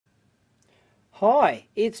Hi,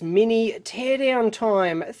 it's mini teardown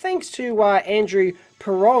time. Thanks to Andrew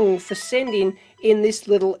Perrong for sending in this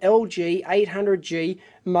little LG800G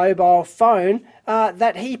mobile phone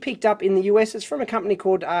that he picked up in the US. It's from a company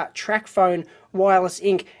called Tracphone Wireless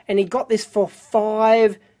Inc. And he got this for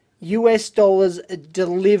 $5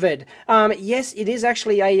 delivered. Yes, it is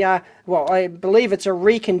actually a, well, I believe it's a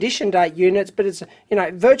reconditioned unit, but it's,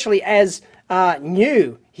 virtually as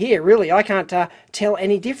new here, really. I can't tell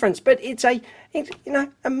any difference, but it's a,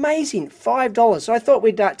 amazing $5. So I thought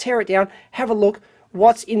we'd tear it down, have a look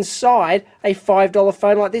what's inside a $5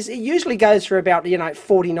 phone like this. It usually goes for about,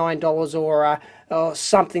 $49 or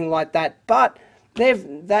something like that, but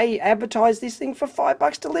they advertise this thing for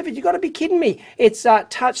 $5 delivered. You got to be kidding me. It's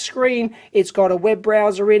touch screen. It's got a web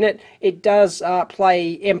browser in it. It does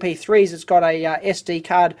play MP3s. It's got a SD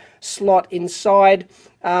card slot inside,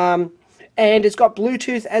 and it's got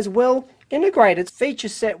Bluetooth as well integrated. Feature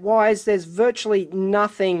set wise, there's virtually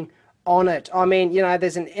nothing on it. I mean,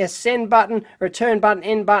 there's an send button, return button,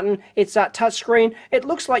 end button. It's a touch screen. It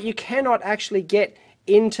looks like you cannot actually get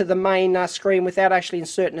into the main screen without actually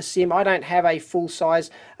inserting a SIM. I don't have a full-size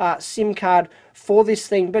SIM card for this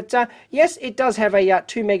thing, but yes, it does have a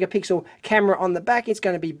 2 megapixel camera on the back. It's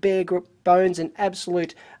going to be bare bones and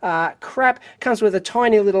absolute crap. Comes with a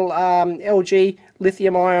tiny little LG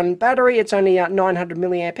lithium-ion battery. It's only 900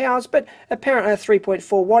 milliamp hours, but apparently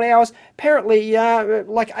 3.4 watt hours. Apparently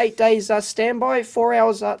like 8 days standby, 4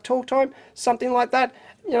 hours talk time, something like that.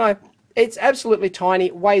 It's absolutely tiny,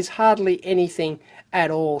 weighs hardly anything at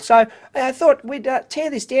all. So I thought we'd tear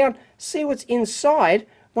this down, see what's inside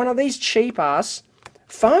one of these cheap-ass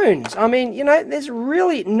phones. I mean, there's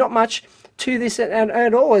really not much to this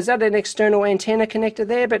at all. Is that an external antenna connector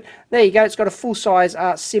there? But there you go. It's got a full-size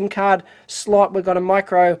SIM card slot. We've got a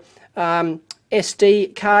micro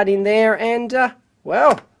SD card in there. And,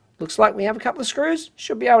 well, looks like we have a couple of screws.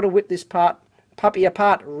 Should be able to whip this puppy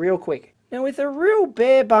apart real quick. Now, with a real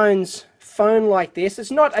bare-bones phone like this,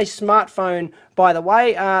 it's not a smartphone, by the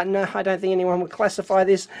way. No, I don't think anyone would classify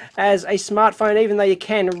this as a smartphone, even though you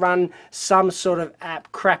can run some sort of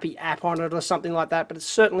crappy app on it or something like that, but it's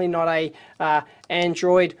certainly not a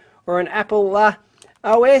Android or an Apple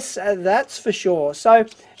OS, that's for sure. So,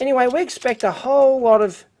 anyway, we expect a whole lot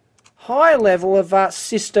of high level of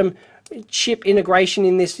system chip integration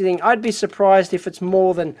in this thing. I'd be surprised if it's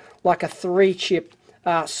more than like a 3-chip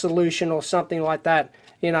solution or something like that.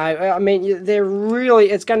 I mean,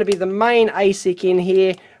 it's going to be the main ASIC in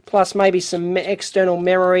here, plus maybe some external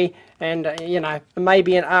memory and,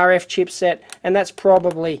 maybe an RF chipset, and that's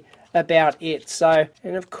probably about it. So,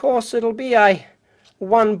 and of course, it'll be a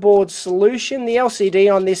one-board solution. The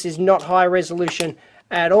LCD on this is not high resolution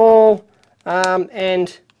at all,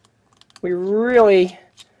 and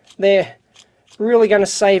they're really going to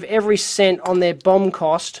save every cent on their BOM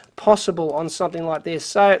cost possible on something like this.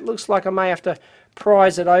 So it looks like I may have to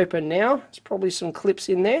prise it open now. There's probably some clips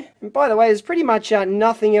in there. And by the way, there's pretty much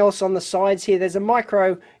nothing else on the sides here. There's a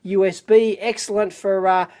micro USB, excellent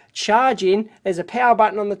for charging. There's a power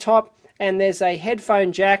button on the top, and there's a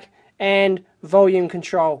headphone jack and volume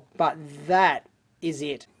control. But that is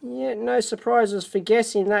it. Yeah, no surprises for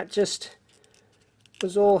guessing. That just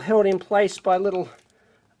was all held in place by little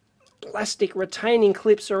plastic retaining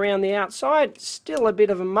clips around the outside. Still a bit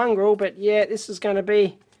of a mongrel, but yeah, this is going to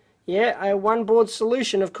be a one-board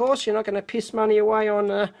solution. Of course, you're not going to piss money away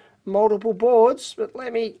on multiple boards, but I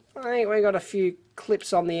think we got a few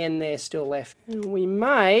clips on the end there still left. And we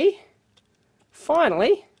may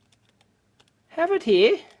finally have it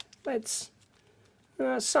here. Let's,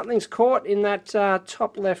 something's caught in that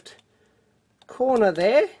top left corner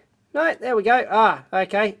there. No, there we go.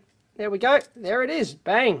 Okay. There we go. There it is.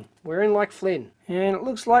 Bang. We're in like Flynn. And it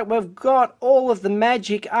looks like we've got all of the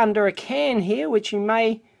magic under a can here, which you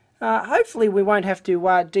may, hopefully we won't have to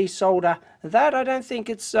desolder that. I don't think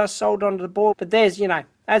it's soldered onto the board. But there's,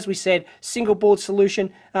 as we said, single board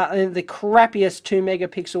solution, the crappiest 2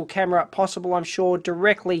 megapixel camera possible, I'm sure,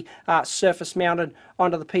 directly surface mounted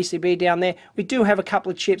onto the PCB down there. We do have a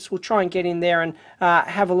couple of chips. We'll try and get in there and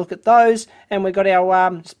have a look at those. And we've got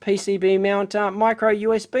our PCB mount micro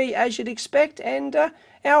USB, as you'd expect, and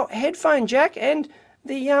our headphone jack and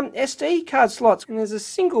the SD card slots. And there's a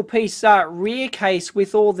single piece rear case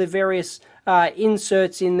with all the various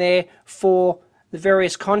inserts in there for the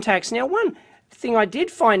various contacts. Now, one thing I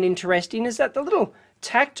did find interesting is that the little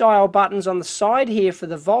tactile buttons on the side here for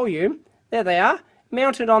the volume, there they are,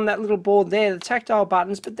 mounted on that little board there, the tactile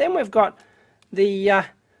buttons, but then we've got the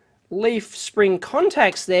leaf spring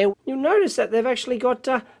contacts there, you'll notice that they've actually got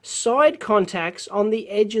side contacts on the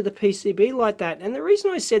edge of the PCB like that. And the reason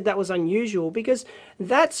I said that was unusual, because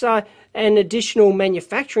that's an additional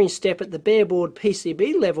manufacturing step at the bareboard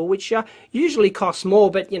PCB level, which usually costs more,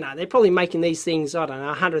 but you know, they're probably making these things, I don't know,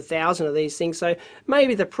 100,000 of these things, so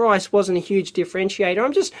maybe the price wasn't a huge differentiator.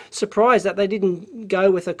 I'm just surprised that they didn't go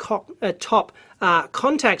with a top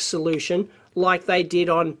contact solution like they did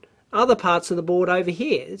on other parts of the board over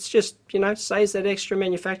here. It's just, you know, saves that extra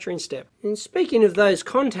manufacturing step. And speaking of those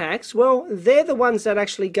contacts, well, they're the ones that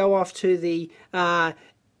actually go off to the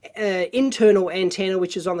internal antenna,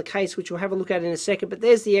 which is on the case, which we'll have a look at in a second. But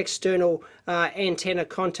there's the external antenna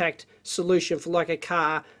contact solution for like a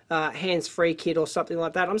car hands-free kit or something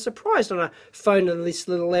like that. I'm surprised on a phone at this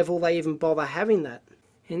little level they even bother having that.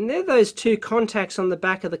 And they're those two contacts on the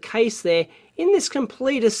back of the case there in this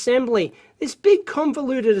complete assembly. This big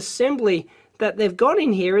convoluted assembly that they've got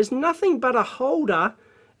in here is nothing but a holder,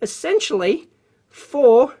 essentially,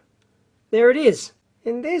 for, there it is.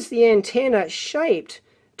 And there's the antenna shaped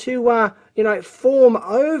to, you know, form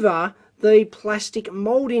over the plastic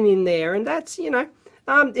molding in there. And that's, you know,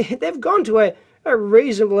 they've gone to a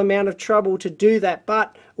reasonable amount of trouble to do that,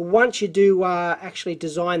 but once you do actually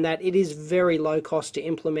design that, it is very low cost to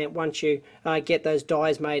implement once you get those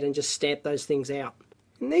dies made and just stamp those things out.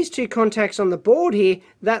 And these two contacts on the board here,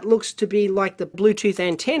 that looks to be like the Bluetooth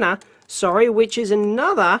antenna, sorry, which is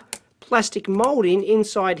another plastic molding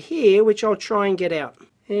inside here, which I'll try and get out.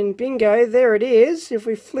 And bingo, there it is. If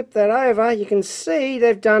we flip that over, you can see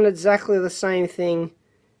they've done exactly the same thing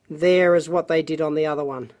there as what they did on the other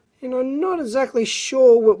one. And I'm not exactly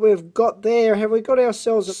sure what we've got there. Have we got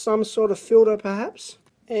ourselves some sort of filter perhaps?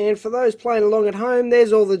 And for those playing along at home,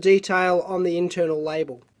 there's all the detail on the internal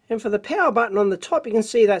label. And for the power button on the top, you can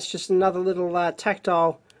see that's just another little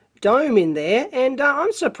tactile dome in there. And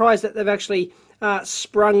I'm surprised that they've actually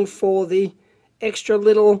sprung for the extra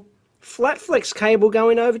little flat flex cable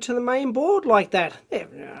going over to the main board like that. They're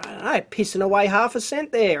pissing away half a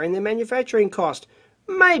cent there in their manufacturing cost.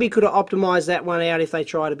 Maybe could have optimized that one out if they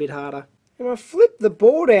tried a bit harder. And I flipped the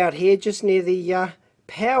board out here just near the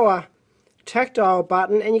power tactile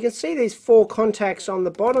button, and you can see these four contacts on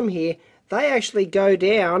the bottom here. They actually go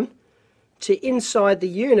down to inside the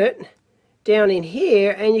unit down in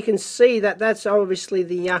here, and you can see that that's obviously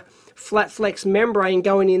the flat flex membrane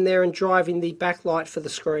going in there and driving the backlight for the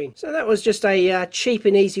screen. So that was just a cheap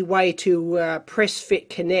and easy way to press fit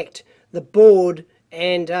connect the board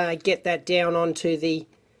and get that down onto the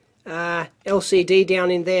LCD down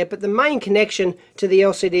in there. But the main connection to the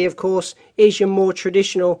LCD, of course, is your more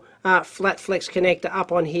traditional flat flex connector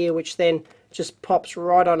up on here, which then just pops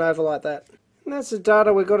right on over like that. And that's the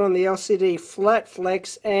data we got on the LCD flat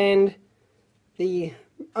flex, and the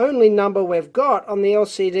only number we've got on the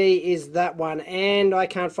LCD is that one, and I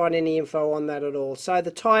can't find any info on that at all. So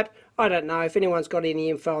the type, I don't know. If anyone's got any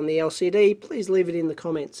info on the LCD, please leave it in the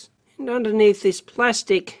comments. And underneath this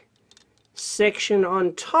plastic section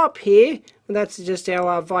on top here, that's just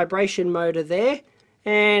our vibration motor there,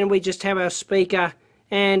 and we just have our speaker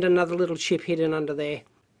and another little chip hidden under there.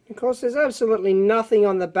 Of course, there's absolutely nothing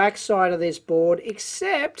on the back side of this board,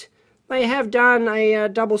 except they have done a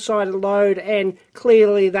double-sided load, and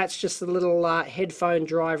clearly that's just a little headphone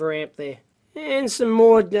driver amp there. And some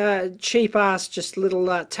more cheap-ass, just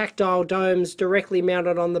little tactile domes directly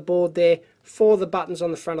mounted on the board there for the buttons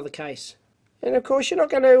on the front of the case. And of course, you're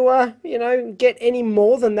not going to, you know, get any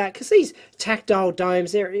more than that, because these tactile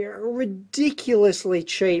domes, they're ridiculously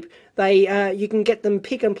cheap. They, you can get them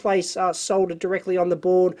pick and place soldered directly on the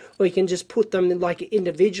board, or you can just put them like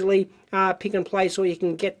individually pick and place, or you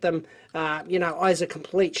can get them, you know, as a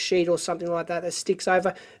complete sheet or something like that that sticks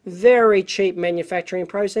over. Very cheap manufacturing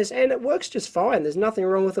process, and it works just fine. There's nothing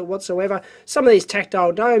wrong with it whatsoever. Some of these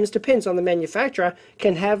tactile domes, depends on the manufacturer,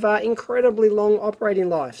 can have incredibly long operating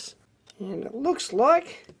lives. And it looks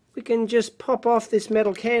like we can just pop off this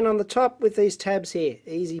metal can on the top with these tabs here.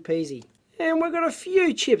 Easy peasy. And we've got a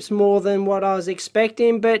few chips more than what I was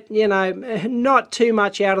expecting, but, you know, not too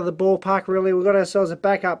much out of the ballpark, really. We've got ourselves a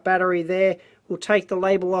backup battery there. We'll take the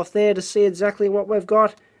label off there to see exactly what we've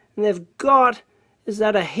got. And they've got, is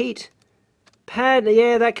that a heat pad?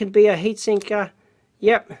 Yeah, that could be a heatsink,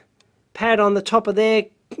 yep, pad on the top of there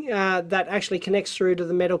that actually connects through to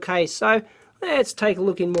the metal case. So let's take a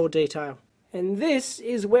look in more detail. And this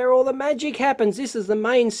is where all the magic happens. This is the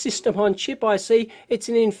main system on chip I see. It's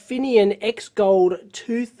an Infineon X Gold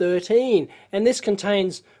 213. And this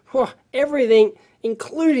contains everything,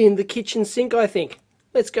 including the kitchen sink, I think.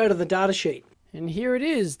 Let's go to the datasheet. And here it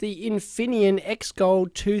is, the Infineon X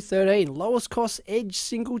Gold 213, lowest cost edge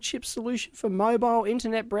single chip solution for mobile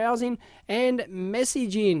internet browsing and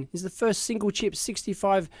messaging. Is the first single chip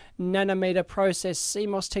 65 nanometer process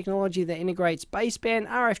CMOS technology that integrates baseband,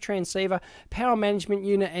 RF transceiver, power management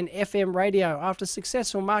unit and FM radio. After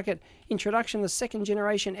successful market introduction, the second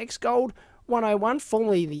generation X Gold 101,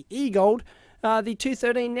 formerly the E Gold, the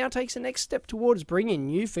 213 now takes the next step towards bringing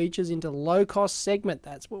new features into low-cost segment.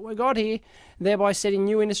 That's what we got here, thereby setting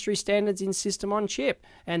new industry standards in system-on-chip.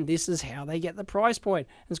 And this is how they get the price point.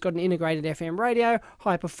 It's got an integrated FM radio,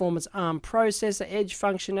 high-performance ARM processor, edge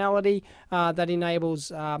functionality that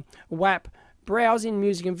enables WAP, browsing,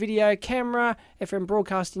 music and video, camera, FM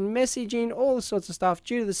broadcasting, messaging, all the sorts of stuff.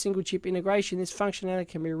 Due to the single chip integration, this functionality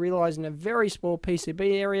can be realized in a very small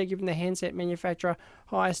PCB area, giving the handset manufacturer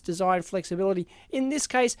highest design flexibility. In this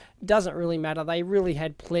case, doesn't really matter. They really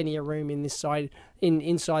had plenty of room in this side,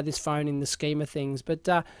 inside this phone in the scheme of things. But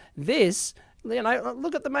this, you know,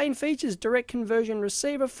 look at the main features: direct conversion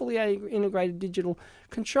receiver, fully integrated digital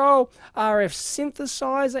control, RF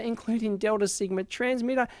synthesizer, including Delta Sigma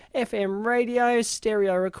transmitter, FM radio,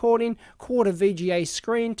 stereo recording, quarter VGA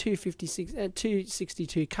screen,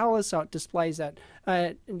 262 colors, so it displays that,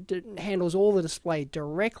 handles all the display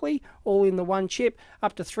directly, all in the one chip.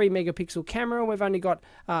 Up to 3 megapixel camera. We've only got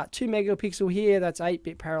 2 megapixel here. That's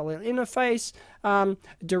 8-bit parallel interface.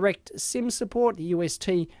 Direct SIM support. The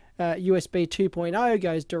USB 2.0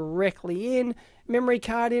 goes directly in. Memory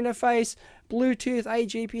card interface, Bluetooth,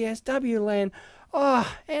 AGPS, WLAN.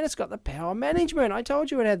 Oh, and it's got the power management. I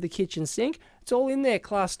told you it had the kitchen sink. It's all in there.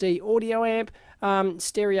 Class D audio amp,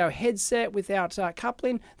 stereo headset without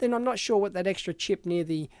coupling. Then I'm not sure what that extra chip near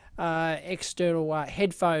the external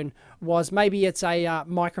headphone was. Maybe it's a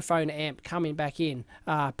microphone amp coming back in.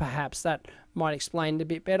 Perhaps that might explain it a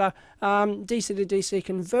bit better. DC to DC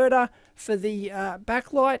converter for the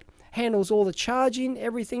backlight. Handles all the charging,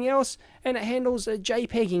 everything else, and it handles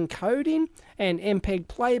JPEG encoding and MPEG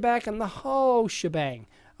playback and the whole shebang.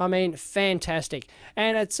 I mean, fantastic.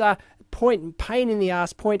 And it's a pain in the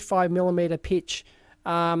ass 0.5mm pitch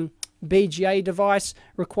BGA device.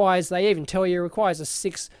 They even tell you, requires a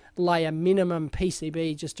 6-layer minimum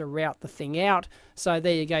PCB just to route the thing out. So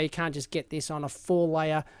there you go. You can't just get this on a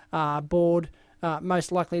 4-layer board.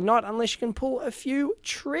 Most likely not, unless you can pull a few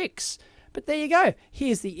tricks. But there you go.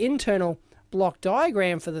 Here's the internal block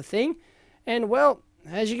diagram for the thing. And, well,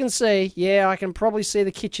 as you can see, yeah, I can probably see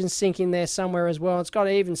the kitchen sink in there somewhere as well. It's got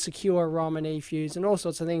even secure ROM and eFuse and all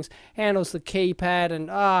sorts of things. Handles the keypad and,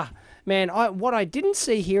 man, what I didn't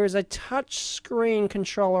see here is a touch screen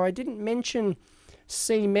controller. I didn't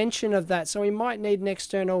see mention of that, so we might need an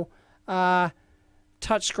external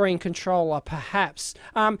touchscreen controller, perhaps.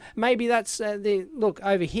 Maybe that's look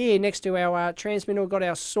over here next to our transmitter. We've got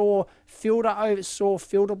our SAW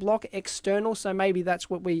filter block external. So maybe that's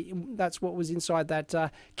what was inside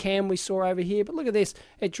that cam we saw over here. But look at this.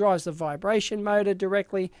 It drives the vibration motor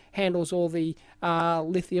directly. Handles all the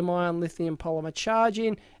lithium-ion, lithium polymer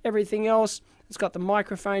charging. Everything else. It's got the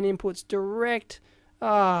microphone inputs direct.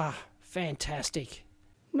 Fantastic.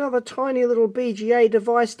 Another tiny little BGA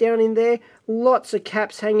device down in there. Lots of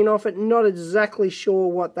caps hanging off it. Not exactly sure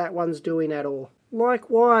what that one's doing at all.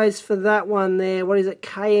 Likewise for that one there. What is it?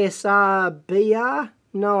 KSR-BR?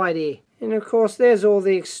 No idea. And of course there's all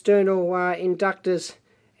the external inductors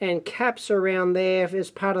and caps around there as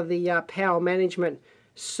part of the power management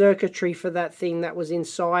circuitry for that thing that was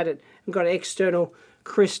inside it. We've got an external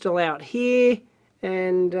crystal out here.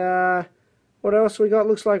 And what else we got?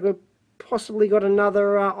 Looks like we've possibly got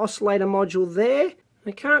another oscillator module there.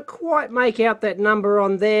 I can't quite make out that number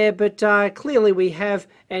on there, but clearly we have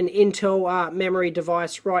an Intel memory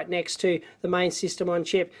device right next to the main system on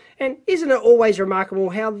chip. And isn't it always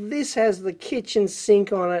remarkable how this has the kitchen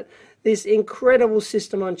sink on it, this incredible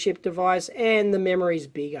system on chip device, and the memory's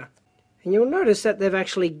bigger. And you'll notice that they've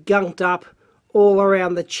actually gunked up all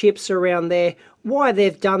around the chips around there. Why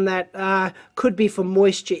they've done that could be for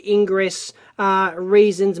moisture ingress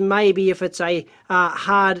reasons, maybe if it's a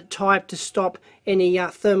hard type to stop any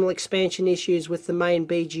thermal expansion issues with the main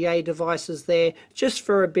BGA devices there, just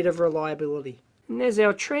for a bit of reliability. And there's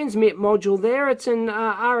our transmit module there. It's an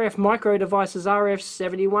RF micro devices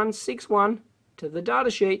RF7161 to the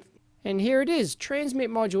datasheet. And here it is, transmit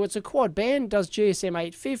module. It's a quad band, does GSM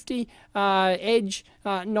 850, Edge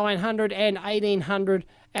 900 and 1800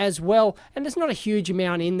 as well. And there's not a huge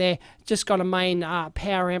amount in there. Just got a main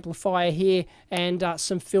power amplifier here and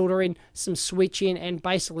some filtering, some switching, and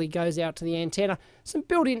basically goes out to the antenna. Some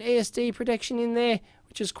built-in ESD protection in there,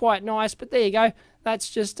 which is quite nice. But there you go. That's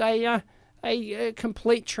just a a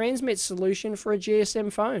complete transmit solution for a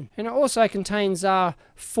GSM phone. And it also contains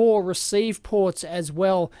 4 receive ports as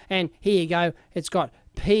well. And here you go, it's got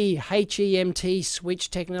PHEMT switch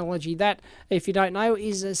technology. That, if you don't know,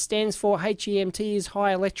 stands for HEMT, is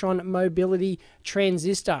High Electron Mobility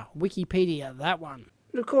Transistor. Wikipedia, that one.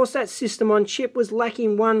 But of course, that system on chip was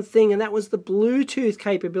lacking one thing, and that was the Bluetooth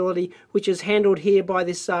capability, which is handled here by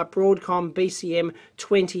this Broadcom BCM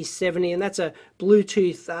 2070, and that's a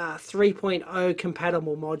Bluetooth 3.0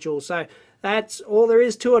 compatible module. So that's all there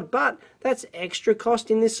is to it, but that's extra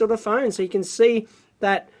cost in this sort of phone. So you can see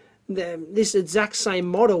that this exact same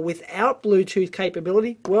model without Bluetooth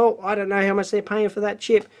capability, well, I don't know how much they're paying for that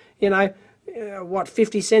chip. You know, what,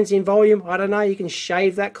 50 cents in volume? I don't know. You can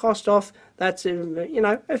shave that cost off. That's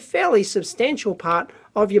a fairly substantial part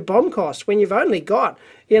of your BOM cost when you've only got,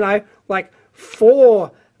 like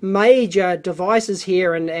 4 major devices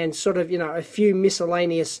here and sort of, a few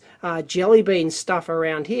miscellaneous jelly bean stuff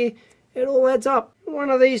around here. It all adds up. One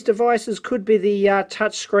of these devices could be the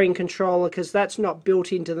touchscreen controller, because that's not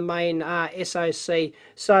built into the main SoC.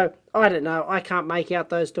 So I don't know. I can't make out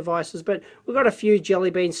those devices, but we've got a few jelly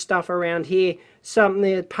bean stuff around here.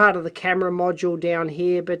 Something part of the camera module down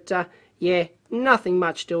here, but yeah, nothing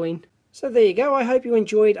much doing. So there you go. I hope you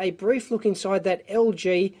enjoyed a brief look inside that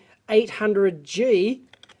LG800G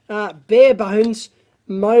bare bones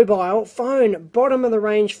mobile phone, bottom of the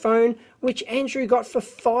range phone, which Andrew got for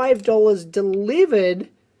 $5 delivered.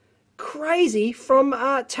 Crazy, from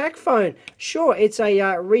Tracphone. Sure, it's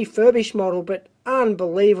a refurbished model, but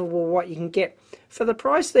unbelievable what you can get for the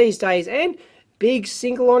price these days. And big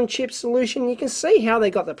single on chip solution. You can see how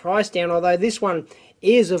they got the price down, although this one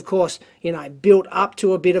is, of course, built up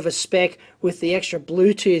to a bit of a spec with the extra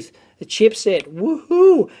Bluetooth chipset.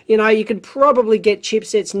 Woohoo! You could probably get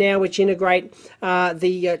chipsets now which integrate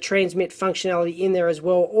the transmit functionality in there as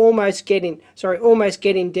well, almost getting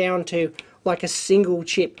down to like a single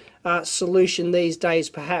chip solution these days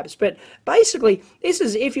perhaps. But basically, this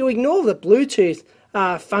is, if you ignore the Bluetooth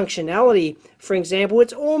functionality, for example,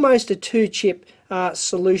 it's almost a 2-chip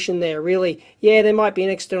solution there, really. Yeah, there might be an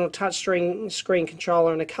external touch screen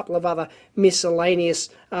controller and a couple of other miscellaneous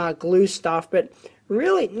glue stuff, but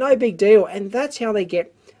really no big deal. And that's how they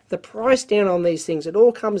get the price down on these things. It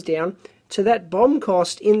all comes down to that BOM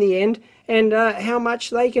cost in the end, and how much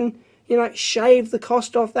they can shave the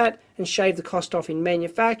cost off that and shave the cost off in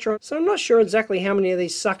manufacture. So I'm not sure exactly how many of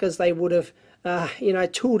these suckers they would have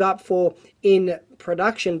tooled up for in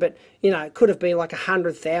production, but it could have been like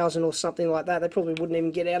 100,000 or something like that. They probably wouldn't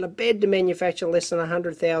even get out of bed to manufacture less than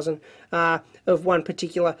 100,000 of one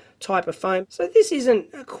particular type of phone. So this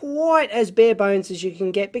isn't quite as bare bones as you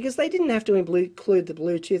can get, because they didn't have to include the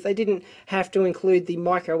Bluetooth, they didn't have to include the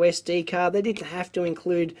micro SD card, they didn't have to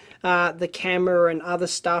include the camera and other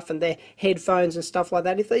stuff and their headphones and stuff like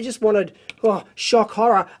that. If they just wanted, oh, shock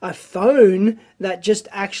horror, a phone that just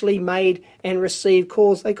actually made and received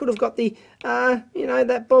calls, they could have got the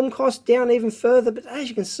that BOM cost down even further. But as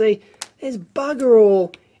you can see, there's bugger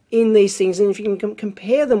all in these things, and if you can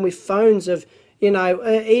compare them with phones of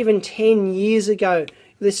even 10 years ago,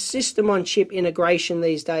 the system on chip integration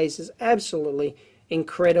these days is absolutely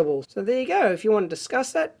incredible. So there you go. If you want to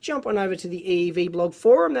discuss that, jump on over to the EEVblog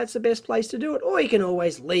forum. That's the best place to do it. Or you can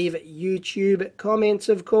always leave YouTube comments,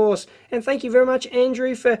 of course. And thank you very much,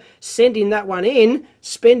 Andrew, for sending that one in,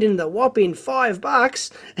 spending the whopping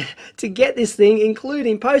 $5 to get this thing,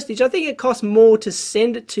 including postage. I think it cost more to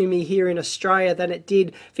send it to me here in Australia than it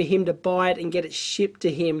did for him to buy it and get it shipped to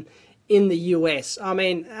him in the US. I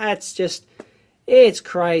mean, that's just, it's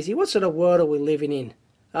crazy. What sort of world are we living in?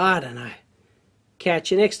 I don't know.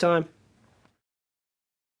 Catch you next time.